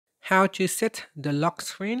how to set the lock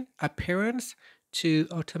screen appearance to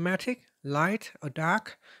automatic, light or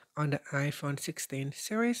dark on the iPhone 16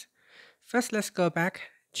 series. First, let's go back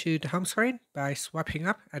to the home screen by swiping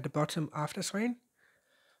up at the bottom of the screen.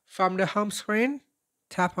 From the home screen,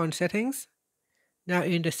 tap on Settings. Now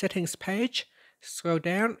in the Settings page, scroll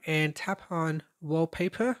down and tap on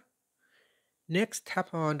Wallpaper. Next,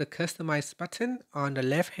 tap on the Customize button on the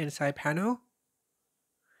left-hand side panel.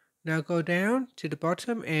 Now go down to the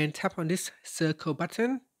bottom and tap on this circle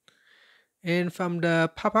button. And from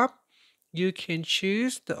the pop-up, you can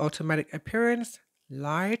choose the automatic appearance,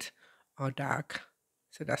 light or dark.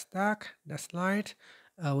 So that's dark, that's light.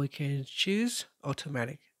 We can choose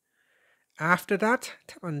automatic. After that,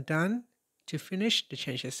 tap on Done to finish the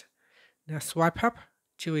changes. Now swipe up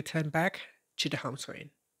to return back to the home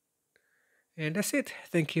screen. And that's it.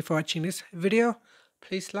 Thank you for watching this video.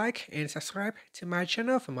 Please like and subscribe to my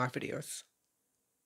channel for more videos.